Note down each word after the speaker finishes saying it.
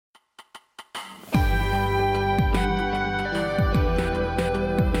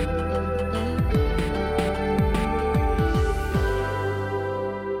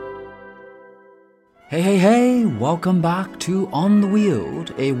Hey, welcome back to On the Wheel,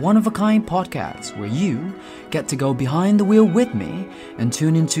 a one-of-a-kind podcast where you get to go behind the wheel with me and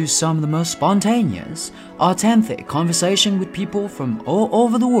tune into some of the most spontaneous, authentic conversation with people from all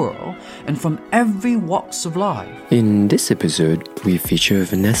over the world and from every walks of life. In this episode, we feature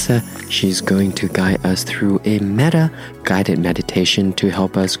Vanessa. She's going to guide us through a Metta guided meditation to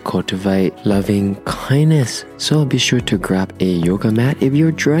help us cultivate loving kindness. So be sure to grab a yoga mat. If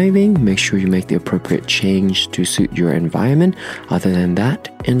you're driving, make sure you make the appropriate change to suit your environment. Other than that,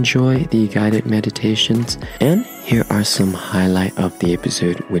 enjoy the guided meditations. And here are some highlights of the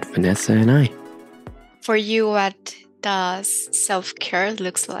episode with Vanessa and I. For you, what does self-care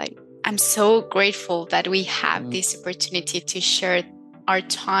looks like? I'm so grateful that we have this opportunity to share our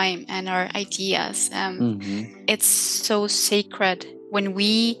time and our ideas. It's so sacred when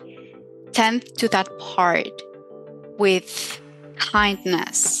we tend to that part with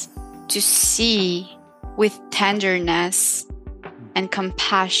kindness, to see with tenderness and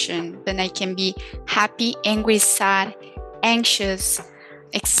compassion. Then I can be happy, angry, sad, anxious,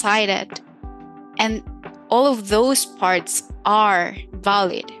 excited. And all of those parts are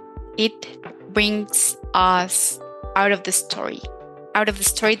valid. It brings us out of the story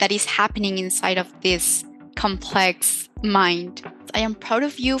that is happening inside of this complex mind. I am proud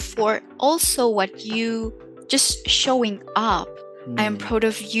of you for also what you just showing up. I am proud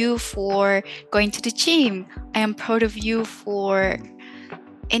of you for going to the gym. I am proud of you for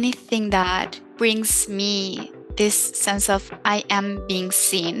anything that brings me this sense of I am being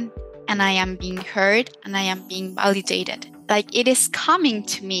seen and I am being heard and I am being validated. Like it is coming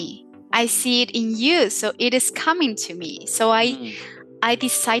to me. I see it in you, so it is coming to me. So I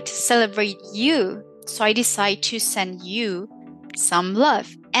decide to celebrate you. So I decide to send you some love.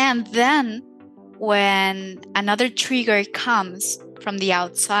 And then when another trigger comes from the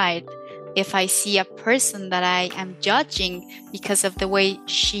outside, if I see a person that I am judging because of the way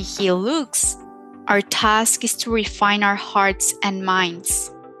he looks, our task is to refine our hearts and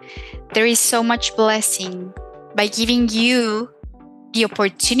minds. There is so much blessing by giving you the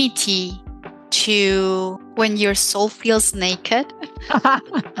opportunity to, when your soul feels naked,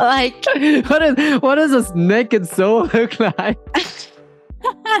 like what does a naked soul look like?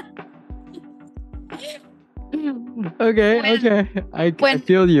 Okay. I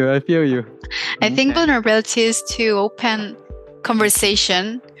feel you. I think vulnerability is to open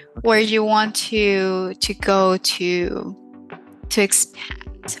conversation where you want to go to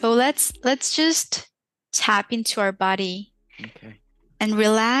expand. So let's just tap into our body and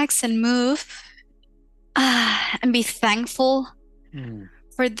relax and move and be thankful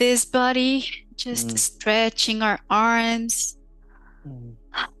for this body. Just stretching our arms,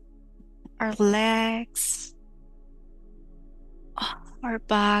 our legs, our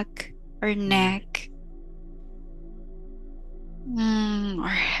back, our neck, our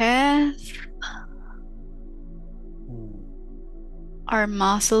head, our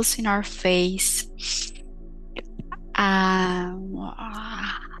muscles in our face.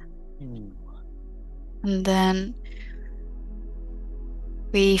 And then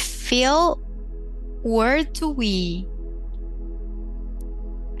we feel, where do we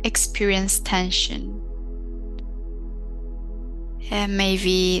experience tension? And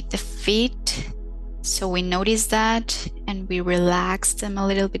maybe the feet, so we notice that and we relax them a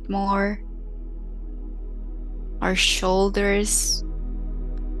little bit more. Our shoulders,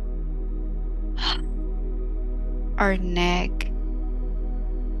 our neck.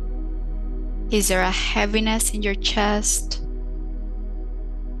 Is there a heaviness in your chest,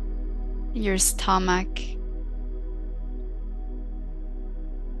 in your stomach?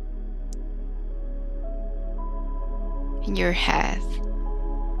 In your head?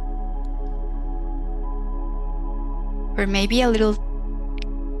 Or maybe a little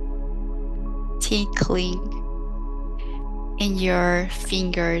tickling in your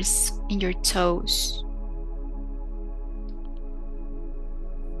fingers, in your toes.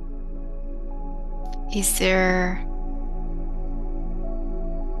 Is there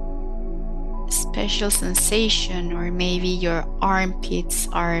a special sensation, or maybe your armpits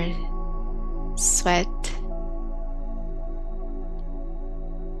are sweat?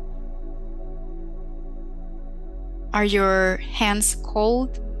 Are your hands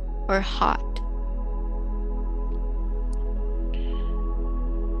cold or hot?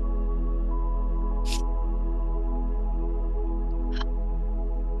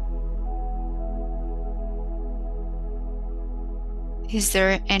 Is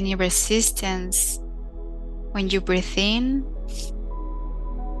there any resistance when you breathe in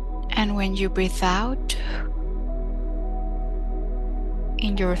and when you breathe out?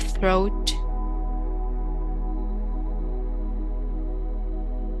 In your throat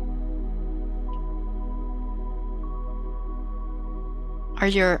Are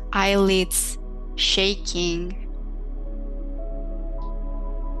your eyelids shaking?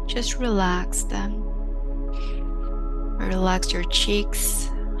 Just relax them. Relax your cheeks.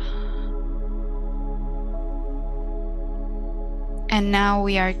 And now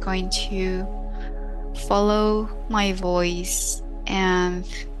we are going to follow my voice, and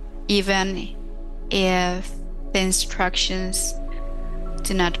even if the instructions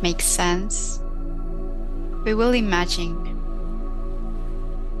do not make sense, we will imagine.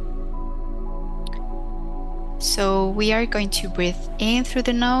 So we are going to breathe in through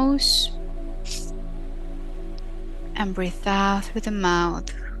the nose and breathe out through the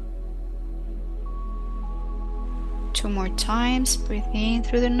mouth. 2 more times. Breathe in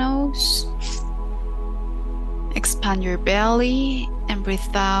through the nose. Expand your belly and breathe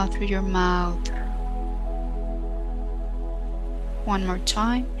out through your mouth. 1 more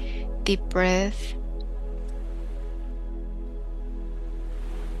time. Deep breath.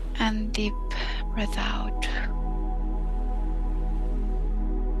 And deep breath out.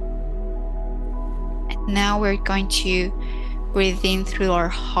 And now we're going to breathe in through our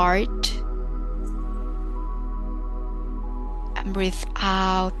heart and breathe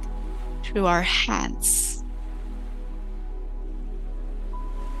out through our hands.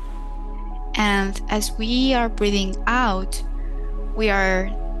 And as we are breathing out, we are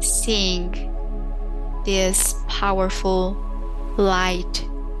seeing this powerful light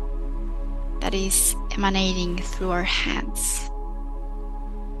that is emanating through our hands.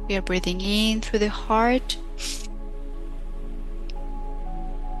 We are breathing in through the heart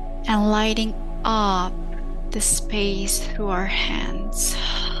and lighting up the space through our hands.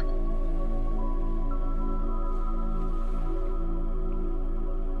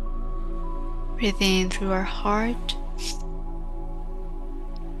 Breathe in through our heart.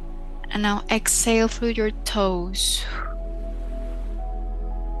 And now exhale through your toes.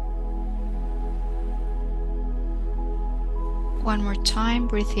 One more time,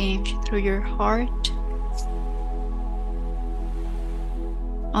 breathe in through your heart.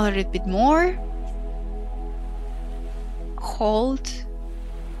 A little bit more. Hold.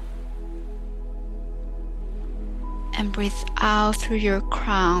 And breathe out through your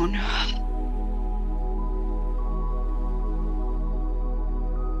crown.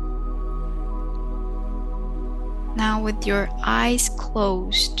 Now with your eyes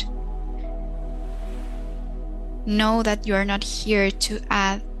closed, know that you are not here to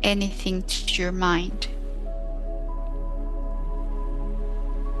add anything to your mind.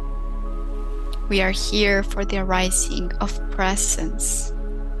 We are here for the arising of presence.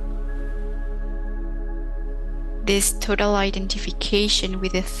 This total identification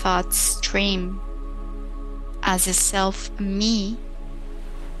with the thought stream as a self me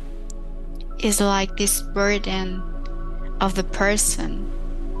is like this burden of the person,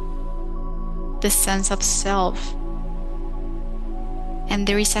 the sense of self, and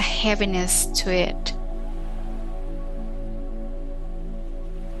there is a heaviness to it.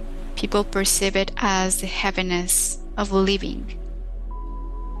 People perceive it as the heaviness of living.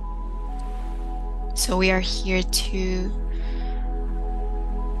 So we are here to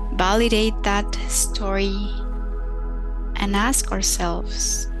validate that story and ask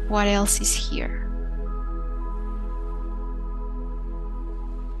ourselves, what else is here?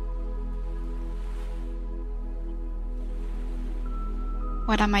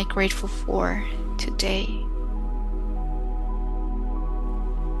 What am I grateful for today?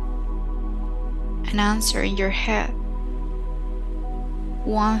 And answer in your head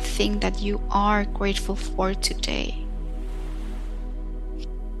one thing that you are grateful for today.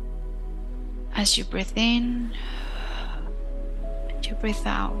 As you breathe in, and you breathe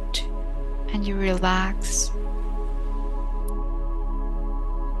out, and you relax.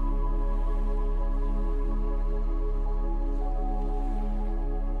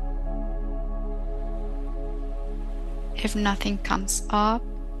 If nothing comes up,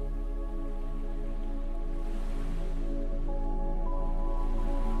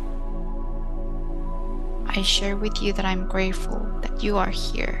 I share with you that I'm grateful that you are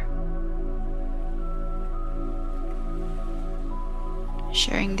here,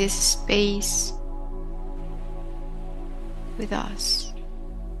 sharing this space with us.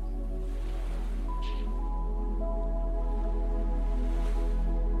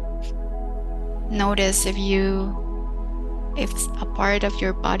 Notice if a part of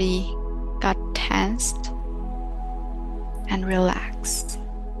your body got tensed, and relaxed.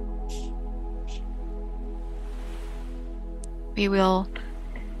 We will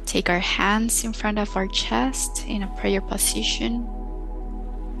take our hands in front of our chest in a prayer position,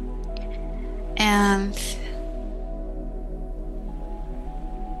 and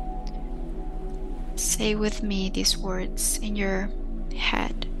say with me these words in your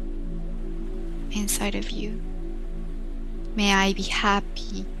head, inside of you. May I be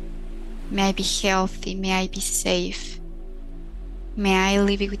happy. May I be healthy. May I be safe. May I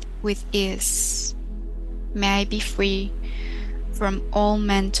live with ease. May I be free from all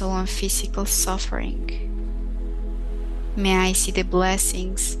mental and physical suffering. May I see the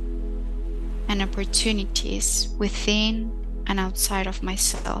blessings and opportunities within and outside of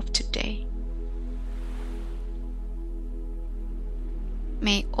myself today.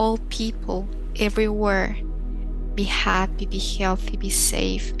 May all people everywhere be happy, be healthy, be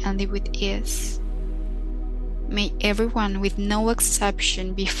safe, and live with ease. May everyone, with no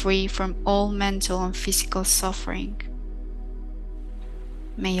exception, be free from all mental and physical suffering.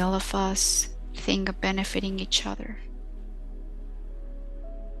 May all of us think of benefiting each other.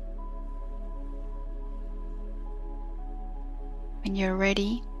 When you're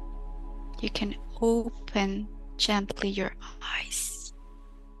ready, you can open gently your eyes.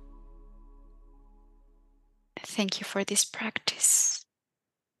 Thank you for this practice.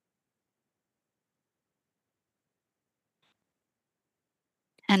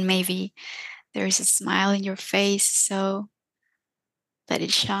 And maybe there is a smile in your face, so let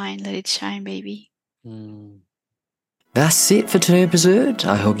it shine, baby. That's it for today's episode.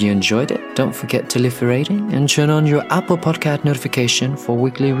 I hope you enjoyed it. Don't forget to leave a rating and turn on your Apple Podcast notification for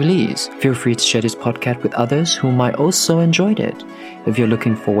weekly release. Feel free to share this podcast with others who might also enjoy it. If you're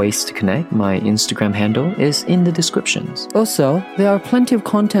looking for ways to connect, my Instagram handle is in the descriptions. Also, there are plenty of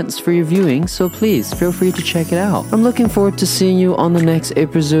contents for your viewing, so please feel free to check it out. I'm looking forward to seeing you on the next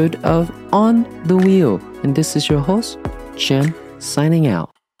episode of On the Wheel. And this is your host, Jen, signing out.